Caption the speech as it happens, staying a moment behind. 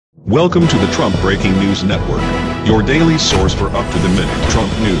Welcome to the Trump Breaking News Network, your daily source for up-to-the-minute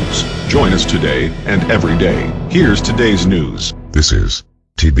Trump news. Join us today and every day. Here's today's news. This is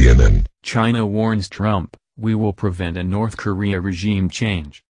TBNN. China warns Trump, "We will prevent a North Korea regime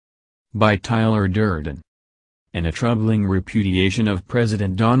change." By Tyler Durden. In a troubling repudiation of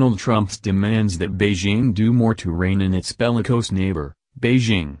President Donald Trump's demands that Beijing do more to rein in its bellicose neighbor,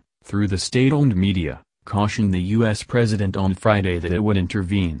 Beijing, through the state-owned media, cautioned the U.S. president on Friday that it would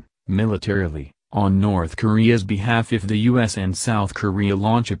intervene, militarily, on North Korea's behalf if the U.S. and South Korea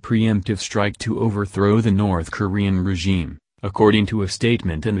launch a preemptive strike to overthrow the North Korean regime, according to a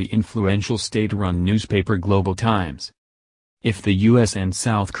statement in the influential state-run newspaper Global Times. If the U.S. and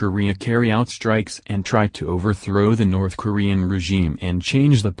South Korea carry out strikes and try to overthrow the North Korean regime and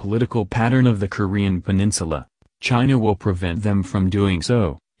change the political pattern of the Korean Peninsula, China will prevent them from doing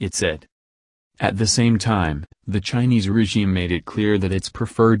so, it said. At the same time, the Chinese regime made it clear that its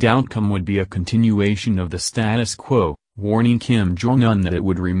preferred outcome would be a continuation of the status quo, warning Kim Jong Un that it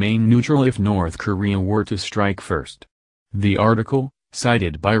would remain neutral if North Korea were to strike first. The article,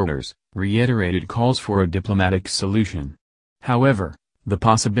 cited by Rueters, reiterated calls for a diplomatic solution. However, the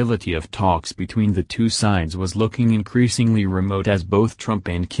possibility of talks between the two sides was looking increasingly remote as both Trump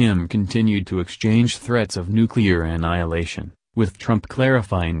and Kim continued to exchange threats of nuclear annihilation, with Trump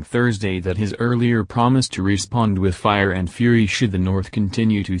clarifying Thursday that his earlier promise to respond with fire and fury should the North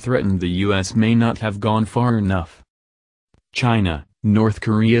continue to threaten the U.S. may not have gone far enough. China, North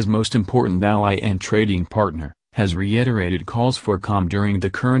Korea's most important ally and trading partner, has reiterated calls for calm during the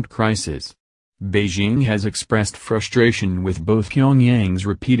current crisis. Beijing has expressed frustration with both Pyongyang's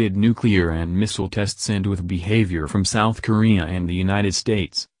repeated nuclear and missile tests and with behavior from South Korea and the United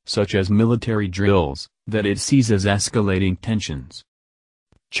States, such as military drills, that it sees as escalating tensions.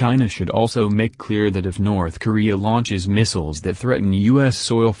 China should also make clear that if North Korea launches missiles that threaten U.S.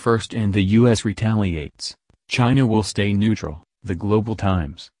 soil first and the U.S. retaliates, China will stay neutral, the Global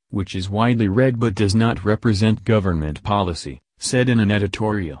Times, which is widely read but does not represent government policy, said in an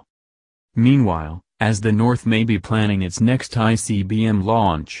editorial. Meanwhile, as the North may be planning its next ICBM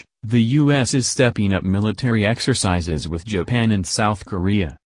launch, the U.S. is stepping up military exercises with Japan and South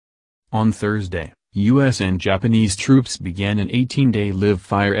Korea. On Thursday, U.S. and Japanese troops began an 18-day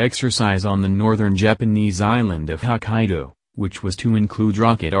live-fire exercise on the northern Japanese island of Hokkaido, which was to include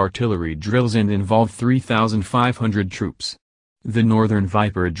rocket artillery drills and involve 3,500 troops. The Northern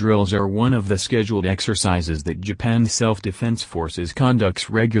Viper drills are one of the scheduled exercises that Japan's self-defense forces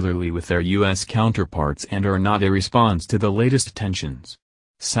conducts regularly with their U.S. counterparts and are not a response to the latest tensions.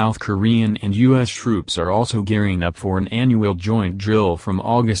 South Korean and U.S. troops are also gearing up for an annual joint drill from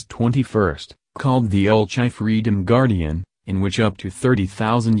August 21, called the Ulchi Freedom Guardian, in which up to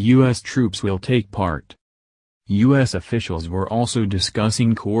 30,000 U.S. troops will take part. U.S. officials were also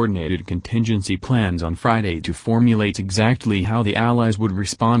discussing coordinated contingency plans on Friday to formulate exactly how the Allies would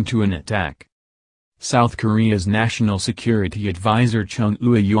respond to an attack. South Korea's National Security Advisor Chung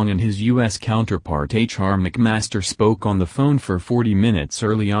Eui-yong and his U.S. counterpart H.R. McMaster spoke on the phone for 40 minutes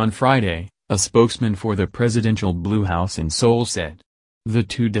early on Friday, a spokesman for the Presidential Blue House in Seoul said. The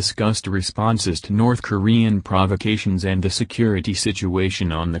two discussed responses to North Korean provocations and the security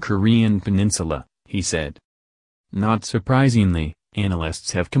situation on the Korean Peninsula, he said. Not surprisingly,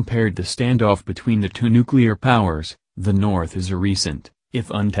 analysts have compared the standoff between the two nuclear powers, the North is a recent, if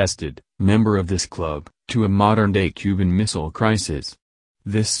untested, member of this club, to a modern-day Cuban Missile Crisis.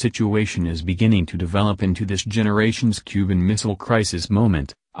 This situation is beginning to develop into this generation's Cuban Missile Crisis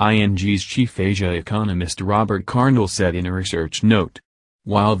moment, ING's chief Asia economist Robert Carnell said in a research note.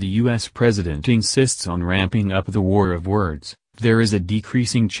 While the U.S. president insists on ramping up the war of words, there is a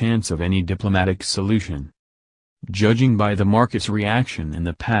decreasing chance of any diplomatic solution. Judging by the market's reaction in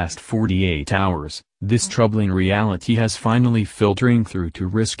the past 48 hours, this troubling reality has finally filtering through to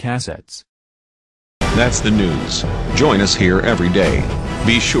risk assets. That's the news. Join us here every day.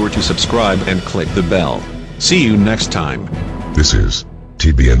 Be sure to subscribe and click the bell. See you next time. This is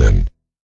TBNN.